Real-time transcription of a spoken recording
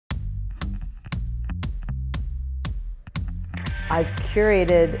I've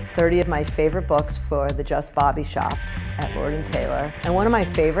curated 30 of my favorite books for the Just Bobbi shop at Lord & Taylor. And one of my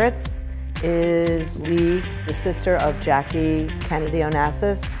favorites is Lee, the sister of Jackie Kennedy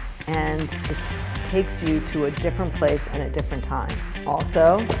Onassis, and it takes you to a different place and a different time.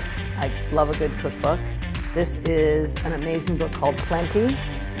 Also, I love a good cookbook. This is an amazing book called Plenty,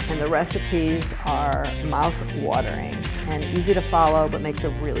 and the recipes are mouth-watering and easy to follow, but makes a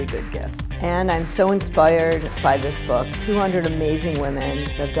really good gift. And I'm so inspired by this book. 200 amazing women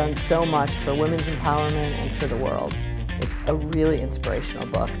that have done so much for women's empowerment and for the world. It's a really inspirational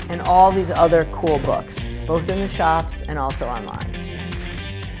book. And all these other cool books, both in the shops and also online.